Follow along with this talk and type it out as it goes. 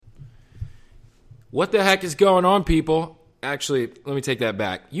What the heck is going on, people? Actually, let me take that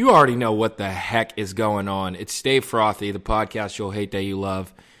back. You already know what the heck is going on. It's Stay Frothy, the podcast you'll hate that you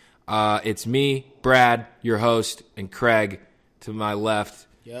love. It's me, Brad, your host, and Craig to my left.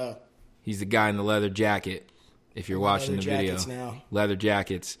 Yeah. He's the guy in the leather jacket, if you're watching the video. Now. Leather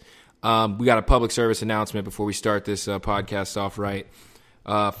jackets. We got a public service announcement before we start this podcast off right.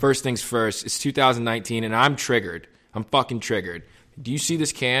 First things first, it's 2019, and I'm triggered. I'm fucking triggered. Do you see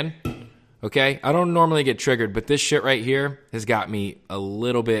this can? Okay? I don't normally get triggered, but this shit right here has got me a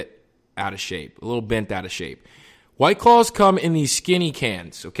little bit out of shape, a little bent out of shape. White Claws come in these skinny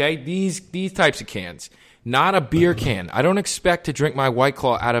cans, okay? These types of cans. Not a beer can. I don't expect to drink my White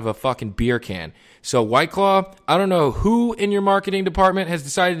Claw out of a fucking beer can. So White Claw, I don't know who in your marketing department has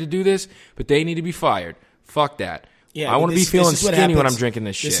decided to do this, but they need to be fired. Fuck that. Yeah, I want to be feeling skinny when I'm drinking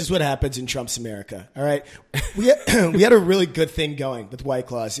this shit. This is what happens in Trump's America, all right? We had a really good thing going with White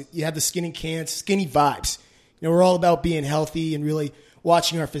Claws. You had the skinny cans, skinny vibes. You know, we're all about being healthy and really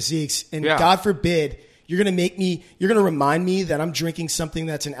watching our physiques. And God forbid, you're going to remind me that I'm drinking something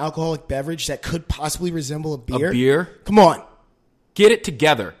that's an alcoholic beverage that could possibly resemble a beer. A beer? Come on. Get it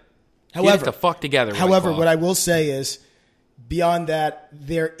together. However, Get it the fuck together. However, what I will say is, beyond that,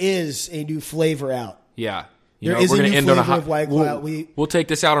 there is a new flavor out. Yeah. There is a new flavor of White Claw. We'll take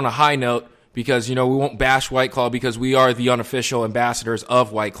this out on a high note because, we won't bash White Claw because we are the unofficial ambassadors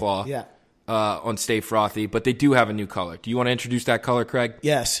of White Claw on Stay Frothy, but they do have a new color. Do you want to introduce that color, Craig?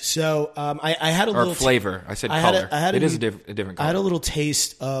 Yes. So I had a little... flavor. I said color. It is a different color. I had a little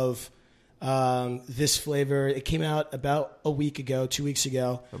taste of this flavor. It came out about a week ago, 2 weeks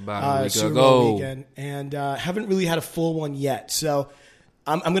ago. About a week Super ago. Bowl weekend, and haven't really had a full one yet. So...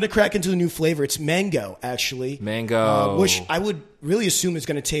 I'm going to crack into the new flavor. It's mango, actually. Mango. Which I would really assume is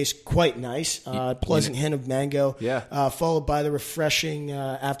going to taste quite nice. Pleasant hint of mango. Yeah. Followed by the refreshing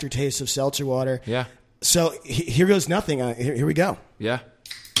aftertaste of seltzer water. Yeah. So here goes nothing. Here we go. Yeah.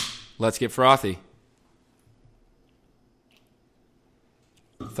 Let's get frothy.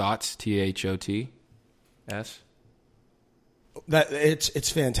 Thoughts? THOTS? It's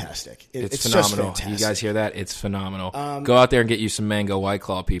fantastic. It's phenomenal. Just fantastic. You guys hear that? It's phenomenal. Go out there and get you some mango White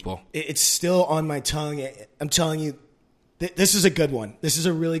Claw, people. It's still on my tongue. I'm telling you, this is a good one. This is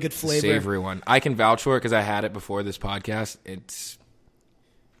a really good flavor. Savory one. I can vouch for it because I had it before this podcast.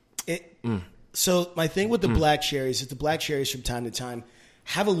 So my thing with the black cherries is the black cherries from time to time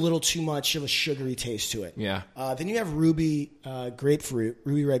have a little too much of a sugary taste to it. Yeah. Then you have ruby red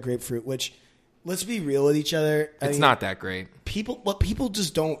grapefruit, which... Let's be real with each other. It's not that great. People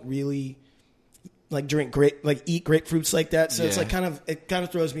just don't really eat grapefruits like that. So it's it kind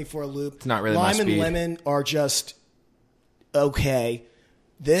of throws me for a loop. It's not really lime my speed. And lemon are just okay.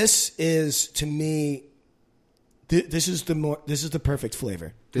 This is, to me, this is the perfect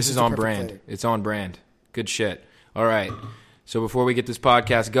flavor. This is on brand. Flavor. It's on brand. Good shit. All right. So before we get this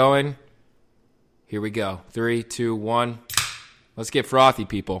podcast going, here we go. 3, 2, 1. Let's get frothy,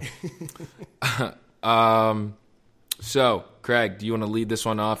 people. So, Craig, do you want to lead this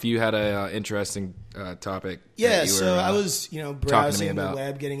one off? You had an interesting topic. Yeah, I was, browsing the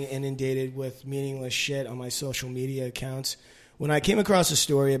web, getting inundated with meaningless shit on my social media accounts, when I came across a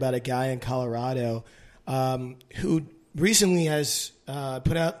story about a guy in Colorado who recently has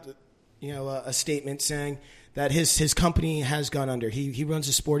put out, a statement saying that his company has gone under. He runs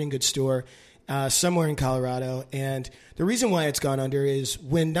a sporting goods store somewhere in Colorado, and the reason why it's gone under is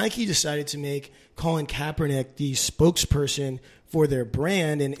when Nike decided to make Colin Kaepernick the spokesperson for their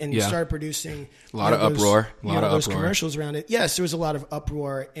brand and started producing a lot of uproar, those commercials around it. Yes, there was a lot of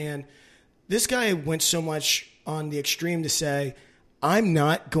uproar, and this guy went so much on the extreme to say, I'm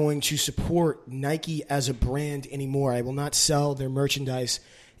not going to support Nike as a brand anymore. I will not sell their merchandise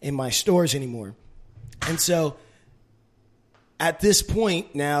in my stores anymore. And so at this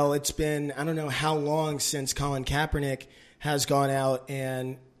point now, it's been, I don't know how long since Colin Kaepernick has gone out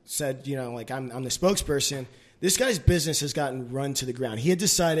and said, I'm the spokesperson. This guy's business has gotten run to the ground. He had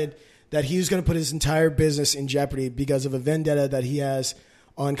decided that he was going to put his entire business in jeopardy because of a vendetta that he has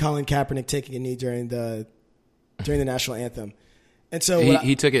on Colin Kaepernick taking a knee during the national anthem. And so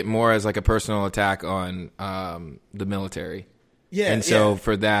he took it more as like a personal attack on the military. Yeah. And so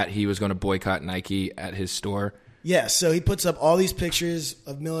for that, he was going to boycott Nike at his store. Yeah, so he puts up all these pictures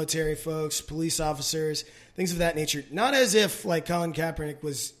of military folks, police officers, things of that nature. Not as if Colin Kaepernick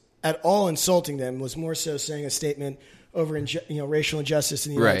was at all insulting them, was more so saying a statement over racial injustice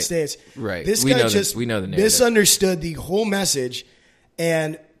in the United States. Right. This guy we know the narrative. Misunderstood the whole message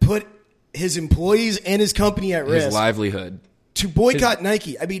and put his employees and his company at risk. His livelihood. To boycott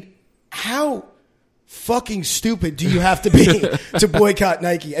Nike. I mean, how fucking stupid do you have to be to boycott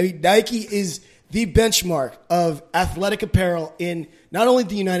Nike? I mean, Nike is the benchmark of athletic apparel in not only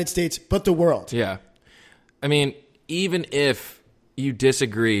the United States, but the world. Yeah. I mean, even if you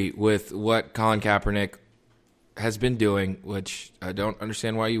disagree with what Colin Kaepernick has been doing, which I don't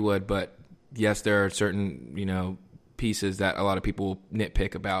understand why you would, but yes, there are certain, pieces that a lot of people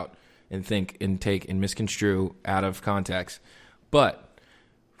nitpick about and think and take and misconstrue out of context. But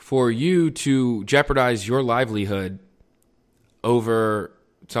for you to jeopardize your livelihood over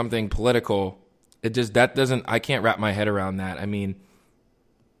something political, I can't wrap my head around that. I mean,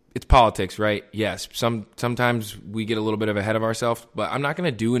 it's politics, right? Yes. Sometimes we get a little bit of ahead of ourselves, but I'm not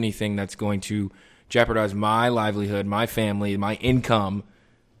going to do anything that's going to jeopardize my livelihood, my family, my income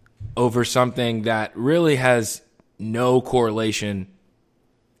over something that really has no correlation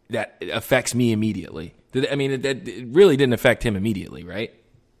that affects me immediately. It really didn't affect him immediately, right?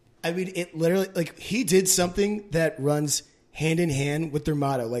 I mean, it literally, he did something that runs hand in hand with their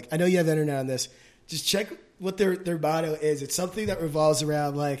motto. I know you have internet on this. Just check what their motto is. It's something that revolves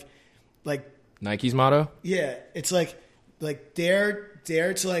around like Nike's motto? Yeah, it's like dare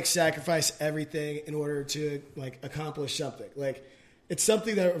to sacrifice everything in order to accomplish something. It's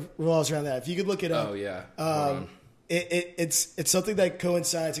something that revolves around that. If you could look it up. Oh yeah. It's something that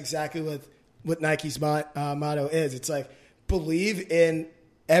coincides exactly with what Nike's motto is. It's believe in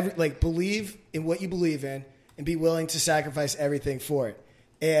believe in what you believe in and be willing to sacrifice everything for it.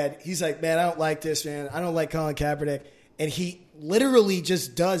 And he's like, man, I don't like this, man. I don't like Colin Kaepernick. And he literally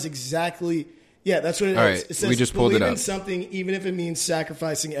just does exactly, that's what it is. Right, it says, we just pulled it up. Believe in something, even if it means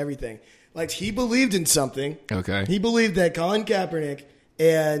sacrificing everything. He believed in something. Okay. He believed that Colin Kaepernick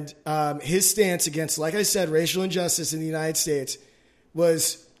and his stance against, like I said, racial injustice in the United States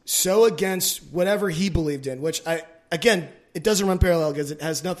was so against whatever he believed in, which it doesn't run parallel because it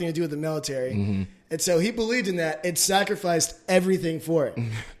has nothing to do with the military. Mm-hmm. And so he believed in that and sacrificed everything for it.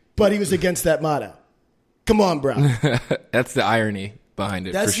 But he was against that motto. Come on, bro. That's the irony behind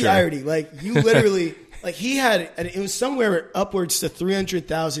it. That's for the sure. irony. You literally, he had, and it was somewhere upwards to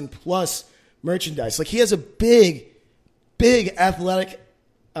 300,000 plus merchandise. He has a big athletic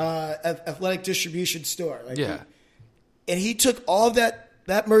distribution store. Yeah. And he took all of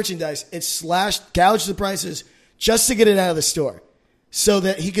that merchandise and gouged the prices just to get it out of the store so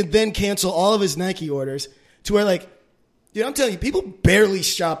that he could then cancel all of his Nike orders to where I'm telling you, people barely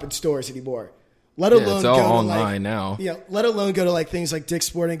shop in stores anymore. Let alone it's all go online now. Yeah, let alone go to things like Dick's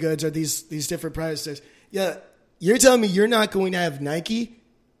Sporting Goods or these different private stores. Yeah, you're telling me you're not going to have Nike,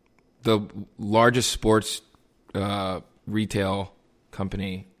 the largest sports retail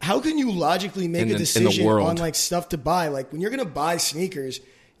company. How can you logically make a decision in the world on stuff to buy? When you're going to buy sneakers,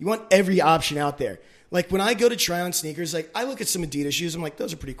 you want every option out there. When I go to try on sneakers, I look at some Adidas shoes. I'm like,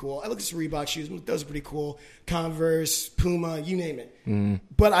 those are pretty cool. I look at some Reebok shoes. I'm like, those are pretty cool. Converse, Puma, you name it. Mm.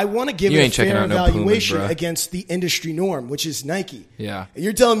 But I want to give it a fair evaluation against the industry norm, which is Nike. Yeah. And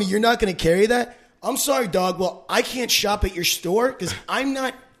you're telling me you're not going to carry that? I'm sorry, dog. Well, I can't shop at your store because I'm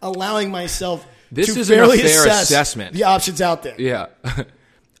not allowing myself to fairly assessment the options out there. Yeah.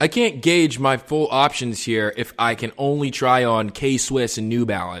 I can't gauge my full options here if I can only try on K-Swiss and New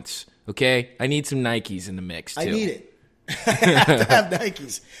Balance. Okay? I need some Nikes in the mix, too. I need it. I have to have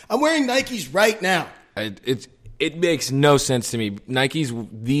Nikes. I'm wearing Nikes right now. It makes no sense to me. Nike's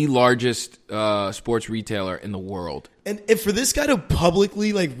the largest sports retailer in the world. And for this guy to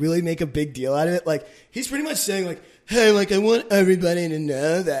publicly really make a big deal out of it, he's pretty much saying hey, I want everybody to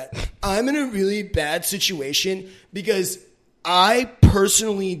know that I'm in a really bad situation because I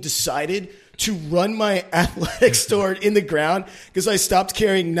personally decided to run my athletic store in the ground because I stopped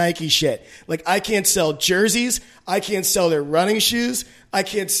carrying Nike shit. I can't sell jerseys. I can't sell their running shoes. I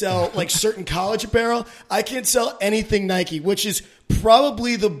can't sell certain college apparel. I can't sell anything Nike, which is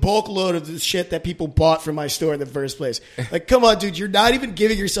probably the bulk load of the shit that people bought from my store in the first place. Come on, dude. You're not even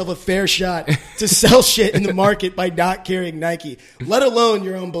giving yourself a fair shot to sell shit in the market by not carrying Nike, let alone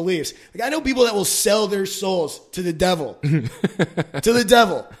your own beliefs. I know people that will sell their souls to the devil,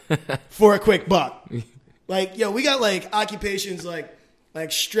 for a quick buck. We got occupations like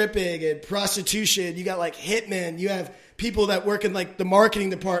stripping and prostitution. You got hitmen. You have people that work in the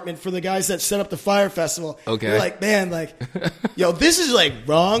marketing department for the guys that set up the Fire Festival. Okay. You're man, yo, this is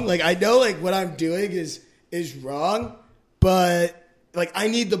wrong. I know what I'm doing is wrong, but I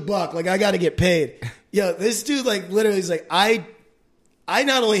need the buck. I got to get paid. Yo, this dude literally is I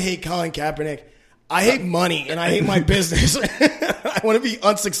not only hate Colin Kaepernick, I hate money and I hate my business. I want to be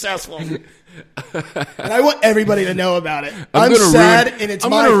unsuccessful. And I want everybody to know about it. I'm sad and it's my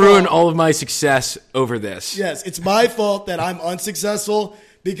fault. I'm going to ruin all of my success over this. Yes, it's my fault that I'm unsuccessful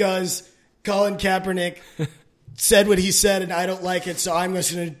because Colin Kaepernick said what he said, and I don't like it, so I'm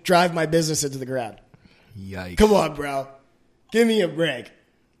just going to drive my business into the ground. Yikes. Come on, bro. Give me a break.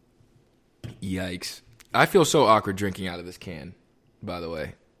 Yikes. I feel so awkward drinking out of this can, by the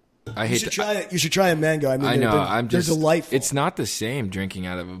way. I hate try it. You should try a mango. I mean, I know. They're delightful. It's not the same drinking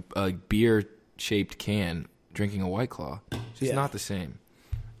out of a beer-shaped can, drinking a White Claw. It's not the same.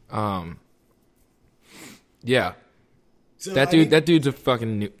 Yeah. So, that dude's a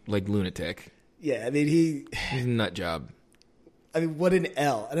fucking lunatic. Yeah, I mean he's a nut job. I mean, what an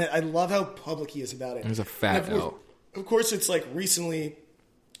L. And I love how public he is about it. He's a fat L. Of course, it's like recently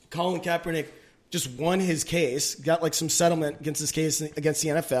Colin Kaepernick just won his case, got like some settlement against his case against the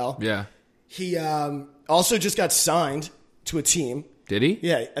NFL. Yeah. He also just got signed to a team. Did he?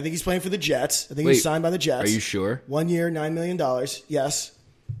 Yeah, I think he's playing for the Jets. I think he's signed by the Jets. Are you sure? 1 year, $9 million. Yes.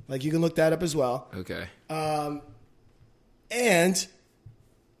 Like, you can look that up as well. Okay. And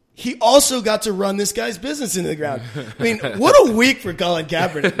he also got to run this guy's business into the ground. I mean, what a week for Colin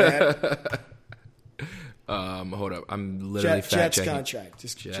Kaepernick, man. Hold up. I'm literally Jets fact-checking. contract.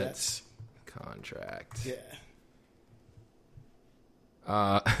 Just Jets contract. Yeah.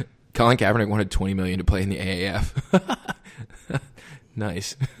 Colin Kaepernick wanted $20 million to play in the AAF.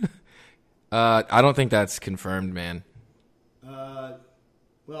 Nice. I don't think that's confirmed, man.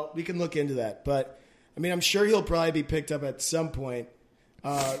 Well, we can look into that, but I mean, I'm sure he'll probably be picked up at some point.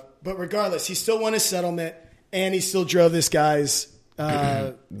 But regardless, he still won his settlement, and he still drove this guy's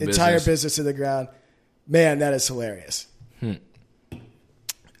entire business to the ground. Man, that is hilarious.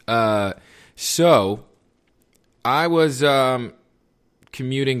 So I was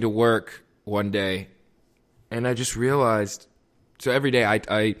commuting to work one day, and I just realized. So every day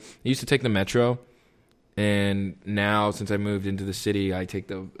I used to take the metro, and now since I moved into the city, I take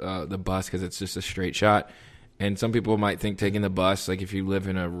the bus because it's just a straight shot. And some people might think taking the bus, like if you live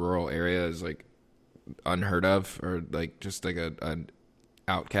in a rural area, is like unheard of, or like just like an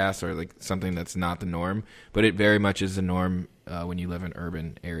outcast, or like something that's not the norm. But it very much is the norm when you live in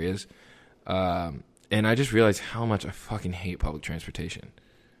urban areas. And I just realized how much I fucking hate public transportation.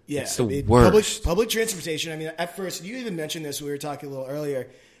 Yeah, it's the worst. Public transportation. I mean, at first, you even mentioned this when we were talking a little earlier.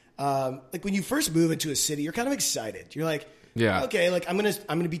 Like when you first move into a city, you're kind of excited. You're like, yeah, okay, like I'm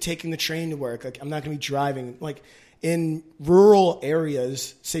gonna be taking the train to work. Like I'm not gonna be driving. Like in rural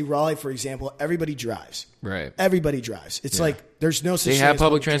areas, say Raleigh, for example, everybody drives. Right. Everybody drives. It's like there's no such They thing have as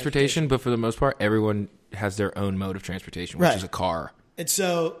public transportation, but for the most part, everyone has their own mode of transportation, which is a car. And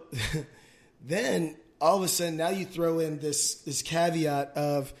so then all of a sudden, now you throw in this caveat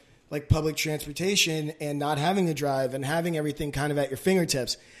of like public transportation and not having to drive and having everything kind of at your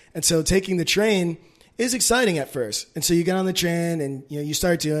fingertips. And so taking the train is exciting at first. And so you get on the train and you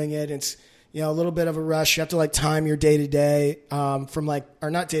start doing it. It's a little bit of a rush. You have to like time your day to day from like,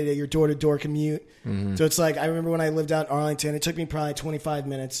 or not day to day, your door to door commute. Mm-hmm. So it's like, I remember when I lived out in Arlington, it took me probably 25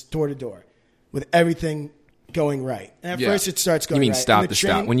 minutes door to door with everything going right. And at first it starts going right. You mean stop to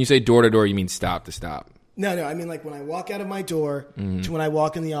stop. When you say door to door, you mean stop to stop. No. I mean, like when I walk out of my door to when I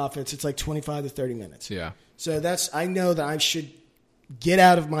walk in the office, it's like 25 to 30 minutes. Yeah. So I know that I should get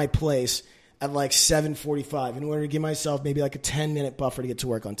out of my place at like 7:45 in order to give myself maybe like a 10-minute buffer to get to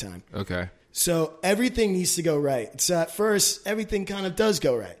work on time. Okay. So everything needs to go right. So at first, everything kind of does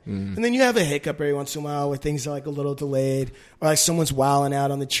go right. Mm. And then you have a hiccup every once in a while where things are like a little delayed or like someone's wilding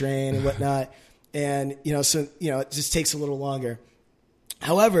out on the train and whatnot. And, it just takes a little longer.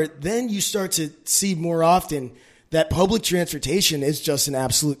 However, then you start to see more often that public transportation is just an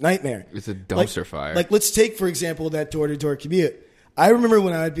absolute nightmare. It's a dumpster fire. Like, let's take, for example, that door-to-door commute. I remember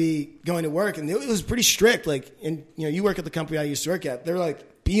when I would be going to work, and it was pretty strict. Like, you work at the company I used to work at. They're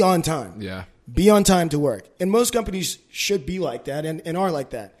like, be on time. Yeah. Be on time to work. And most companies should be like that and are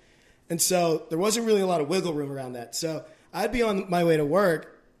like that. And so there wasn't really a lot of wiggle room around that. So I'd be on my way to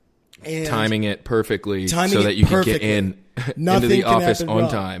work. And timing it perfectly so that you can get into the office on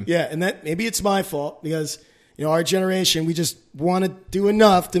time. Yeah, and that maybe it's my fault because our generation, we just want to do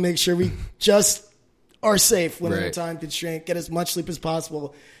enough to make sure we just are safe when we're in time constraint, get as much sleep as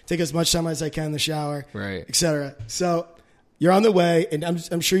possible, take as much time as I can in the shower, etc. So you're on the way, and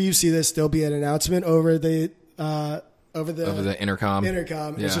I'm sure you see this. There'll be an announcement over the intercom.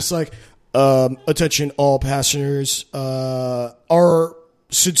 Yeah. It's just like, attention all passengers, our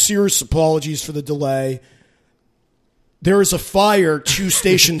sincerest apologies for the delay. There is a fire 2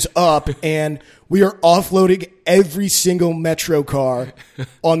 stations up, and we are offloading every single metro car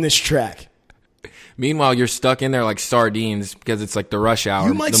on this track. Meanwhile, you're stuck in there like sardines because it's like the rush hour.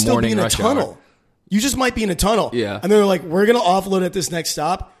 You might still be in a tunnel. You just might be in a tunnel. Yeah. And they're like, we're going to offload at this next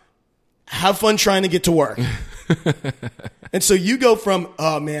stop. Have fun trying to get to work. And so you go from,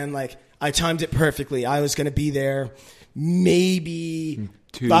 oh man, like I timed it perfectly. I was going to be there maybe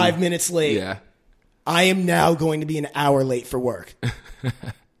 5 minutes late. Yeah. I am now going to be an hour late for work.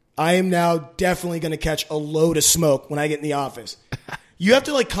 I am now definitely going to catch a load of smoke when I get in the office. You have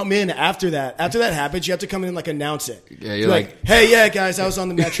to like come in after that. After that happens, you have to come in and like announce it. Yeah, you're like, hey, yeah, guys, I was on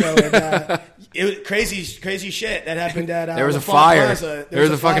the metro. And, it was crazy shit that happened at there was a LaFont fire. Plaza. There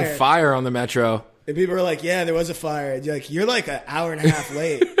was a fucking fire on the metro. And people were like, yeah, there was a fire. And you're like an hour and a half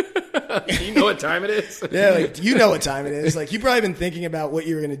late. You know what time it is? Yeah, like, you know what time it is. Like, you probably been thinking about what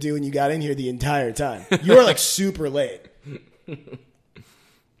you were going to do when you got in here the entire time. You were like super late.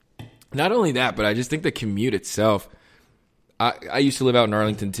 Not only that, but I just think the commute itself. I used to live out in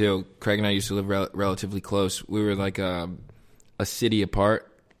Arlington too. Craig and I used to live relatively close. We were like a city apart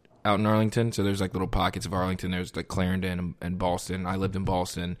out in Arlington. So there's like little pockets of Arlington. There's like Clarendon and Ballston. I lived in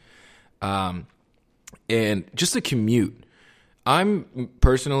Ballston. And just the commute. I'm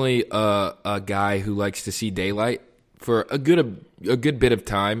personally a guy who likes to see daylight for a good bit of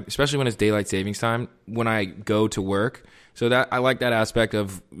time, especially when it's daylight savings time when I go to work. So that I like that aspect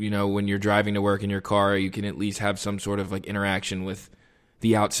of, when you're driving to work in your car, you can at least have some sort of like interaction with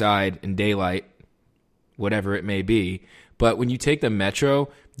the outside and daylight, whatever it may be. But when you take the metro,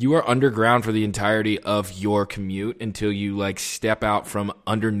 you are underground for the entirety of your commute until you like step out from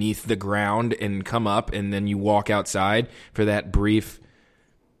underneath the ground and come up, and then you walk outside for that brief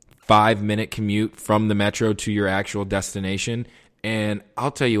 5-minute commute from the metro to your actual destination. And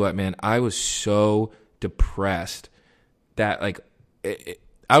I'll tell you what, man, I was so depressed that like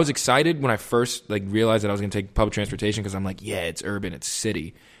I was excited when I first like realized that I was going to take public transportation because I'm like, yeah, it's urban, it's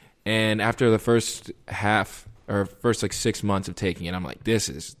city. And after the first like 6 months of taking it, I'm like, this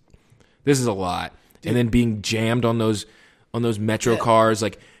is a lot. Dude. And then being jammed on those metro cars,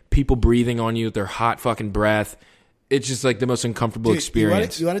 like people breathing on you with their hot fucking breath. It's just like the most uncomfortable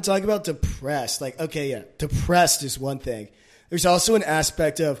experience. You want to talk about depressed? Like, okay, yeah, depressed is one thing. There's also an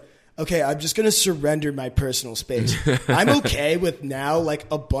aspect of, okay, I'm just going to surrender my personal space. I'm okay with now like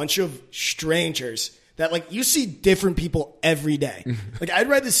a bunch of strangers that like you see different people every day. Like I'd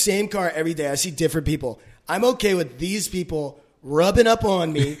ride the same car every day. I see different people. I'm okay with these people rubbing up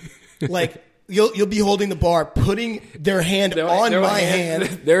on me. Like you'll be holding the bar, putting their hand on my hand.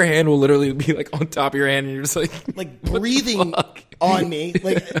 Their hand will literally be like on top of your hand, and you're just like breathing on me.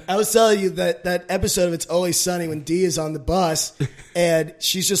 Like I was telling you that episode of It's Always Sunny when Dee is on the bus and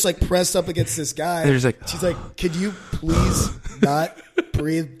she's just like pressed up against this guy. She's like, could you please not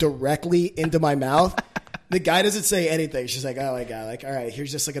breathe directly into my mouth? The guy doesn't say anything. She's like, oh my God, like, all right, here's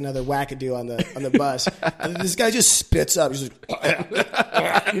just like another wackadoo on the bus. And this guy just spits up. He's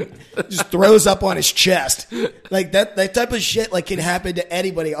like, just throws up on his chest. Like that type of shit like can happen to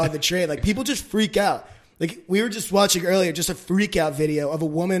anybody on the train. Like people just freak out. Like we were just watching earlier, just a freak out video of a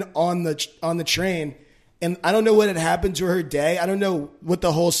woman on the train. And I don't know what had happened to her day. I don't know what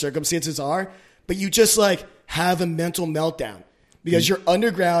the whole circumstances are, but you just like have a mental meltdown because you're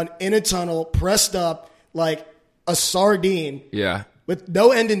underground in a tunnel, pressed up, like a sardine. Yeah. With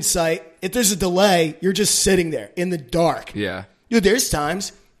no end in sight. If there's a delay, you're just sitting there in the dark. Yeah. Dude, there's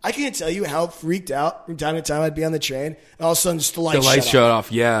times I can't tell you how freaked out from time to time I'd be on the train and all of a sudden just the lights shut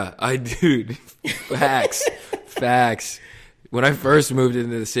off. Yeah. Dude. Facts. Facts. When I first moved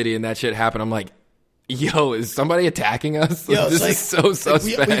into the city and that shit happened, I'm like, yo, is somebody attacking us? Yo, this like, is so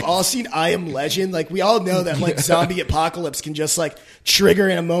suspect. We've all seen I Am Legend. Like we all know that like zombie apocalypse can just like trigger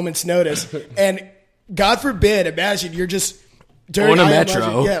in a moment's notice. And God forbid, imagine you're just during on a I Am metro.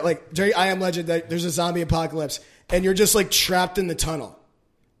 Legend, yeah, like during I Am Legend, there's a zombie apocalypse, and you're just like trapped in the tunnel,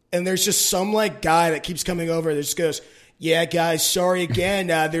 and there's just some like guy that keeps coming over. That just goes, "Yeah, guys, sorry again.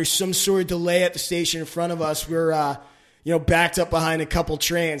 There's some sort of delay at the station in front of us. We're backed up behind a couple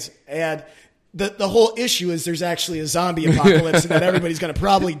trains, and the whole issue is there's actually a zombie apocalypse, and that everybody's going to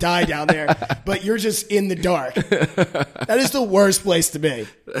probably die down there, but you're just in the dark. That is the worst place to be.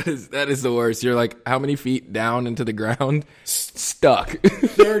 That is the worst. You're like, how many feet down into the ground? Stuck.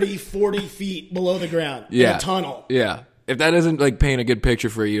 30, 40 feet below the ground in a tunnel. Yeah. If that doesn't like paint a good picture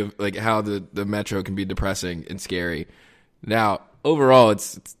for you of like how the metro can be depressing and scary. Now, overall,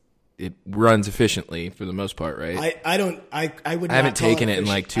 it runs efficiently for the most part, right? I haven't taken it in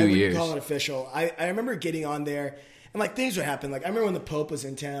like 2 years. I wouldn't call it official. I remember getting on there and like things would happen. Like I remember when the Pope was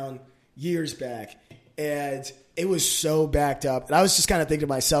in town years back and it was so backed up. And I was just kind of thinking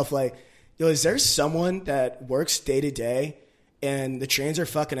to myself like, yo, is there someone that works day to day and the trains are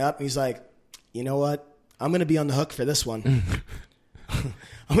fucking up? And he's like, you know what? I'm going to be on the hook for this one.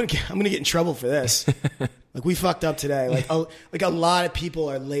 I'm gonna get in trouble for this. Like we fucked up today. Like a lot of people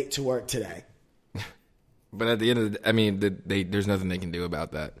are late to work today. But at the end of the day, I mean, there's nothing they can do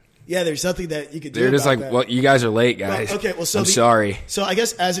about that. Yeah, there's nothing that you could do. They're just about like, that. well, you guys are late, guys. Well, okay, well, I'm sorry. So I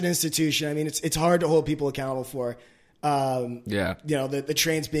guess as an institution, I mean, it's hard to hold people accountable for, the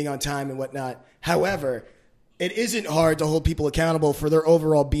trains being on time and whatnot. However, it isn't hard to hold people accountable for their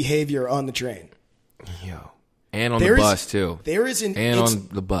overall behavior on the train. Yo, and on the bus too. On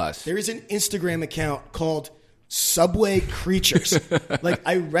the bus. There is an Instagram account called Subway Creatures. Like,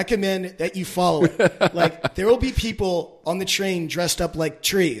 I recommend that you follow it. Like, there will be people on the train dressed up like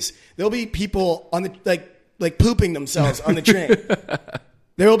trees. There'll be people on the like pooping themselves on the train.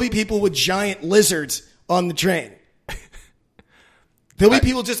 There will be people with giant lizards on the train. There'll be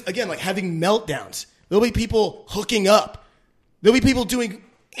people just, again, like having meltdowns. There'll be people hooking up. There'll be people doing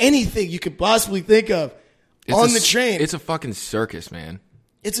anything you could possibly think of on the train. It's a fucking circus, man.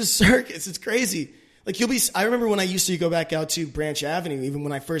 It's a circus. It's crazy. Like, I remember when I used to go back out to Branch Avenue, even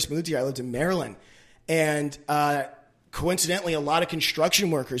when I first moved here, I lived in Maryland. And coincidentally, a lot of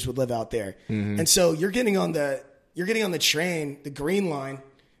construction workers would live out there. Mm-hmm. And so you're getting on the train, the Green Line,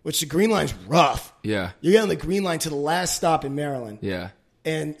 which the Green Line's rough. Yeah. You get on the Green Line to the last stop in Maryland. Yeah.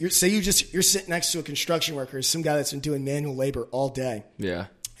 And you're sitting next to a construction worker, some guy that's been doing manual labor all day. Yeah.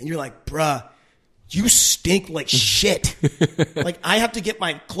 And you're like, bruh, you stink like shit. Like, I have to get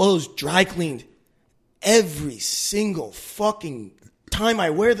my clothes dry cleaned every single fucking time I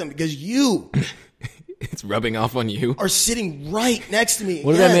wear them because you it's rubbing off on you are sitting right next to me.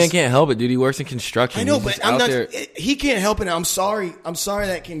 What if that man can't help it, dude? He works in construction. I know, He's but I'm not there. He can't help it. I'm sorry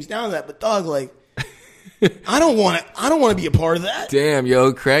that it came down to that, but dog, like, I don't want to be a part of that. Damn,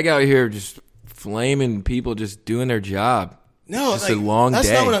 yo, Craig out here just flaming people just doing their job. No, it's just a long day.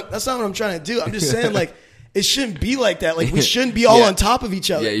 That's not what I'm trying to do. I'm just saying, like, it shouldn't be like that. Like, we shouldn't be all on top of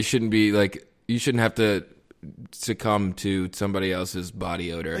each other. Yeah, you shouldn't have to succumb to somebody else's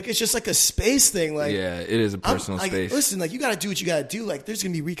body odor. Like, it's just like a space thing. Like, yeah, it is a personal space. Listen, like, you got to do what you got to do. Like, there's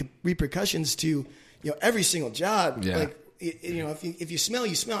going to be repercussions to, every single job. Yeah. Like, if you smell,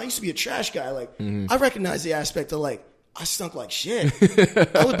 you smell. I used to be a trash guy. Like, I recognize the aspect of, like, I stunk like shit.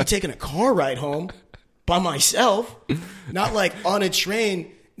 I would be taking a car ride home by myself, not like on a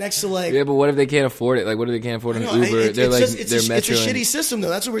train next to, like. Yeah, but what if they can't afford it? Like, what if they can't afford an Uber? It's a shitty system, though.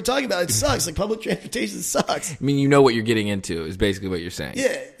 That's what we're talking about. It sucks. Like, public transportation sucks. I mean, you know what you're getting into is basically what you're saying.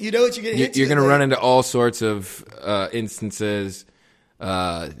 Yeah, you know what you're getting into. You're going to run into all sorts of instances,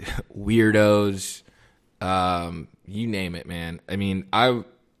 weirdos, you name it, man. I mean, I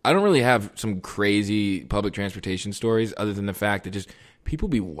don't really have some crazy public transportation stories other than the fact that just people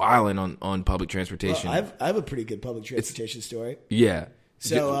be wilding on public transportation. Well, I have a pretty good public transportation story. Yeah.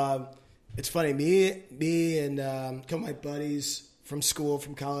 So it's funny. Me and a couple of my buddies from school,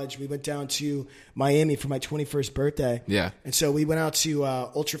 from college, we went down to Miami for my 21st birthday. Yeah. And so we went out to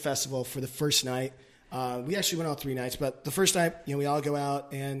Ultra Festival for the first night. We actually went out 3 nights, but the first night, we all go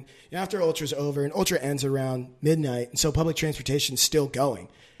out, and after Ultra's over, and Ultra ends around midnight, and so public transportation's still going.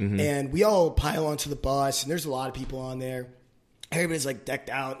 Mm-hmm. And we all pile onto the bus, and there's a lot of people on there. Everybody's like decked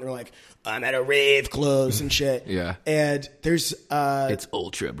out, and they're like, I'm at a rave clothes and shit. Yeah. And there's it's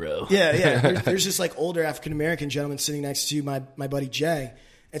Ultra, bro. Yeah. There's this like older African American gentleman sitting next to my buddy Jay.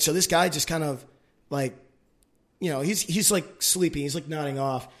 And so this guy just kind of like, he's like sleeping, he's like nodding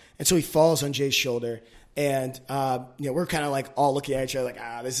off. And so he falls on Jay's shoulder. And we're kind of like all looking at each other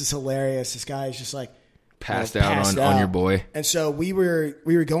like, this is hilarious. This guy is just like passed out on your boy. And so we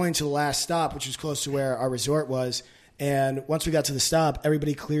were going to the last stop, which was close to where our resort was. And once we got to the stop,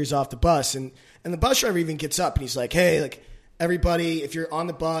 everybody clears off the bus. And the bus driver even gets up and he's like, hey, like, everybody, if you're on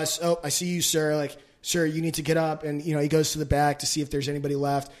the bus, I see you, sir. Like, sir, you need to get up. And, he goes to the back to see if there's anybody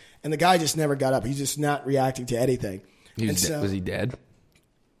left. And the guy just never got up. He's just not reacting to anything. Was he dead?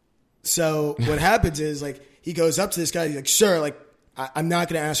 So what happens is, like, he goes up to this guy. He's like, sir, like, I'm not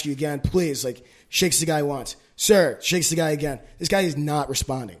going to ask you again. Please, like, shakes the guy once. Sir, shakes the guy again. This guy is not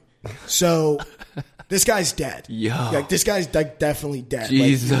responding. So this guy's dead. Yo. Like, this guy's like definitely dead.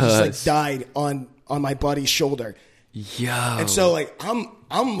 Jesus. Like, he just like died on my buddy's shoulder. Yo. And so like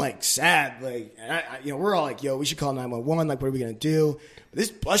I'm like sad. Like, we're all like, yo, we should call 911. Like, what are we gonna do? But this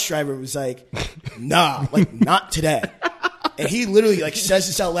bus driver was like, nah, like, not today. And he literally like says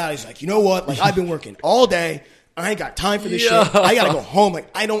this out loud. He's like, you know what? Like, I've been working all day. I ain't got time for this shit. I gotta go home. Like,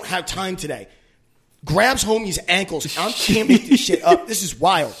 I don't have time today. Grabs homie's ankles. I can't make this shit up. This is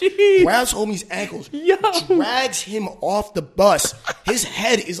wild. Jeez. Grabs homie's ankles. Yo. Drags him off the bus. His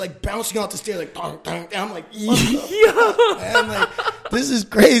head is like bouncing off the stairs. Like, dong, dong, dong. I'm like, what the fuck? Man, like, this is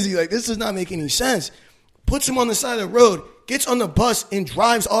crazy. Like, this does not make any sense. Puts him on the side of the road. Gets on the bus and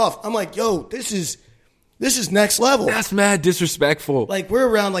drives off. I'm like, yo, this is This is next level. That's mad disrespectful. Like, we're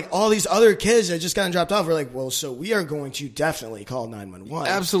around, like, all these other kids that just gotten dropped off. We're like, well, so we are going to definitely call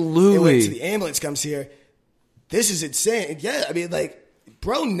 911. Absolutely. And wait till the ambulance comes here. This is insane. And yeah, I mean, like,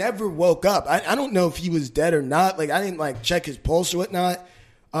 bro never woke up. I don't know if he was dead or not. Like, I didn't, like, check his pulse or whatnot.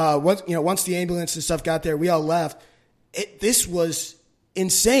 Once the ambulance and stuff got there, we all left. This was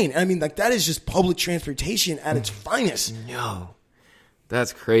insane. I mean, like, that is just public transportation at its finest. No.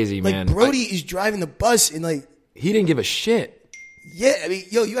 That's crazy, like, man. Brody is driving the bus and, like... He didn't give a shit. Yeah, I mean,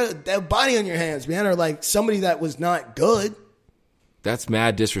 yo, you got a dead body on your hands, man, or, like, somebody that was not good. That's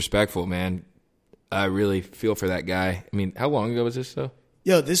mad disrespectful, man. I really feel for that guy. I mean, how long ago was this, though?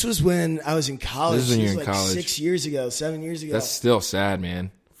 Yo, this was when I was in college. This is when you were in like college. 6 years ago, 7 years ago. That's still sad,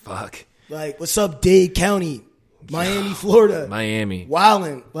 man. Fuck. Like, what's up, Dade County, Miami, Florida. Miami.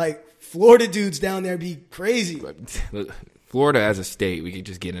 Wildin'. Like, Florida dudes down there be crazy. Florida as a state, we could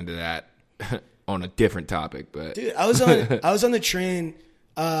just get into that on a different topic. But dude, I was on the train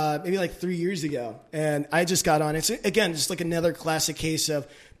maybe like 3 years ago, and I just got on. It's again just like another classic case of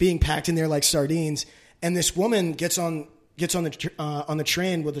being packed in there like sardines. And this woman gets on the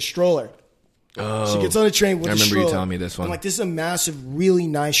train with a stroller. Oh, she gets on a train with a stroller. I remember you telling me this one. I'm like, this is a massive, really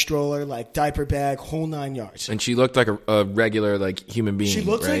nice stroller, like diaper bag, whole 9 yards. And she looked like a regular like human being. She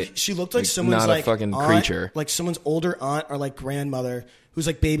looked right? like someone's not like a fucking aunt, creature, like someone's older aunt or like grandmother who's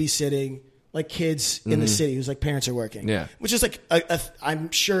like babysitting like kids in the city whose like parents are working. Yeah, which is like I'm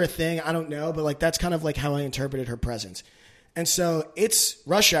sure a thing. I don't know, but like that's kind of like how I interpreted her presence. And so it's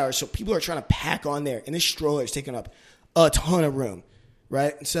rush hour, so people are trying to pack on there, and this stroller is taking up a ton of room,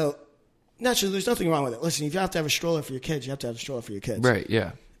 right? And so naturally, there's nothing wrong with it. Listen, if you have to have a stroller for your kids, you have to have a stroller for your kids, right?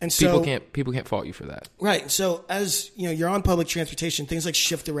 Yeah, and so people can't fault you for that, right? So as you know, you're on public transportation, things like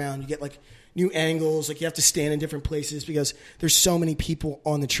shift around. You get like new angles, like you have to stand in different places because there's so many people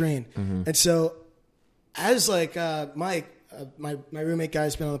on the train, and so as like Mike, my roommate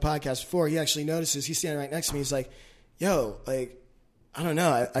guy's been on the podcast before. He actually notices he's standing right next to me. He's like, yo, like, I don't know.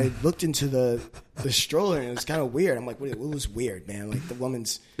 I looked into the stroller and it was kind of weird. I'm like, what was weird, man? Like the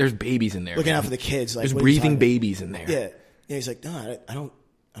woman's there's babies in there, looking man. out for the kids. Like, there's breathing babies in there. Yeah. Yeah. He's like, no, I don't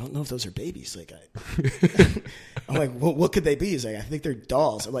know if those are babies. Like, I'm like, well, what could they be? He's like, I think they're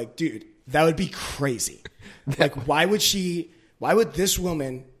dolls. I'm like, dude, that would be crazy. Like, why would this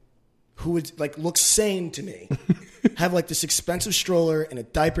woman who would like look sane to me have like this expensive stroller and a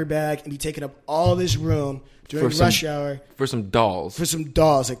diaper bag and be taking up all this room during rush hour for some dolls?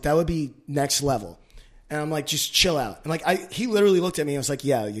 Like, that would be next level. And I'm like, just chill out. And like, he literally looked at me and was like,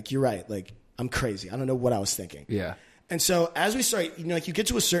 yeah, you're right. Like, I'm crazy. I don't know what I was thinking. Yeah. And so as we start, you know, like you get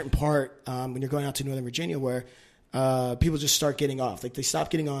to a certain part when you're going out to Northern Virginia where people just start getting off. Like they stop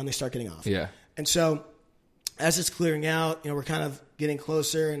getting on, they start getting off. Yeah. And so as it's clearing out, you know, we're kind of getting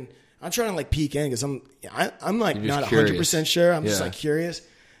closer, and I'm trying to like peek in because I'm like not 100% sure. I'm just like curious.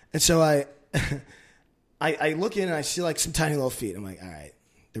 And so I look in and I see like some tiny little feet. I'm like, all right,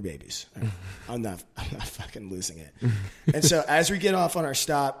 they're babies. All right. I'm not fucking losing it. And so as we get off on our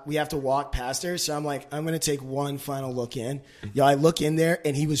stop, we have to walk past her. So I'm like, I'm going to take one final look in. Yo, I look in there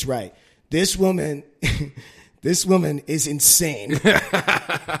and he was right. This woman is insane.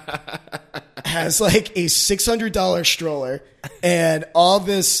 Has like a $600 stroller and all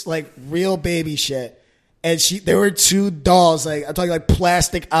this like real baby shit. And there were two dolls, like I'm talking like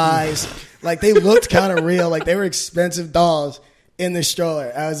plastic eyes. Like they looked kind of real. Like they were expensive dolls in the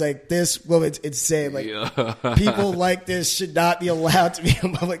stroller. I was like, this woman's insane. Like people like this should not be allowed to be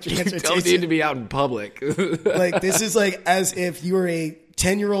on public transportation. Don't need to be out in public. Like this is like as if you were a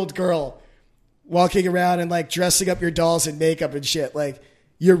 10-year-old girl walking around and like dressing up your dolls in makeup and shit. Like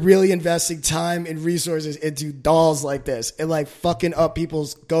you're really investing time and resources into dolls like this and like fucking up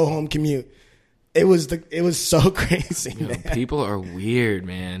people's go home commute. It was so crazy, man. People are weird,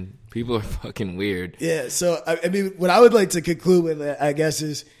 man. People are fucking weird. Yeah. So, I mean, what I would like to conclude with, I guess,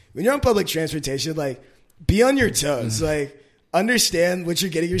 is when you're on public transportation, like, be on your toes. Like, understand what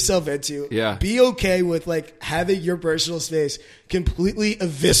you're getting yourself into. Yeah. Be okay with, like, having your personal space completely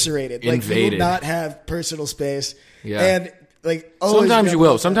eviscerated. Like, you will not have personal space. Yeah. And, like, sometimes you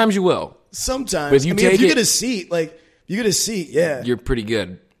will. Sometimes you will. Sometimes. But if you get a seat, yeah. You're pretty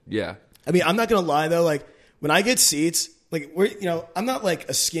good. Yeah. I mean, I'm not going to lie, though. Like, when I get seats, like, I'm not, like,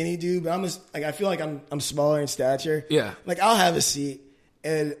 a skinny dude, but I feel like I'm smaller in stature. Yeah. Like, I'll have a seat,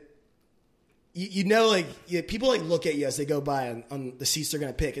 and, people, like, look at you as they go by on the seats they're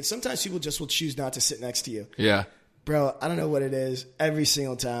going to pick. And sometimes people just will choose not to sit next to you. Yeah. Bro, I don't know what it is. Every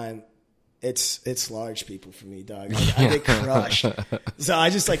single time, it's large people for me, dog. Like, I get crushed. So I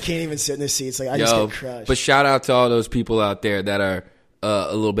just, like, can't even sit in the seats. Like, I just get crushed. But shout out to all those people out there that are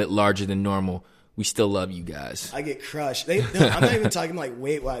a little bit larger than normal. We still love you guys. I get crushed. No, I'm not even talking like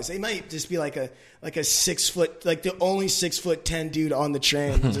weight wise. They might just be like a 6 foot, like the only 6'10" dude on the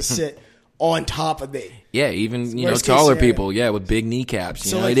train and just sit on top of me. Yeah, even Worst case taller scenario. people. Yeah, with big kneecaps.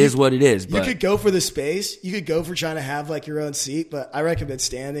 So, It is what it is. You But could go for the space. You could go for trying to have like your own seat. But I recommend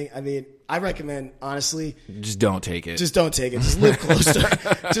standing. I mean, I recommend honestly, just don't take it. just don't take it. Just live close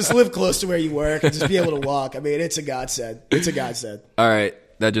to, just live close to where you work and just be able to walk. I mean, it's a godsend. It's a godsend. All right,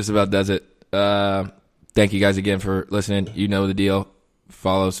 that just about does it. Thank you guys again for listening. You know the deal.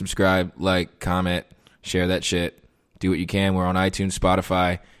 Follow, subscribe, like, comment, share that shit. Do what you can. We're on iTunes,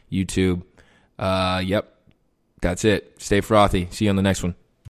 Spotify, YouTube. Yep. That's it. Stay frothy. See you on the next one.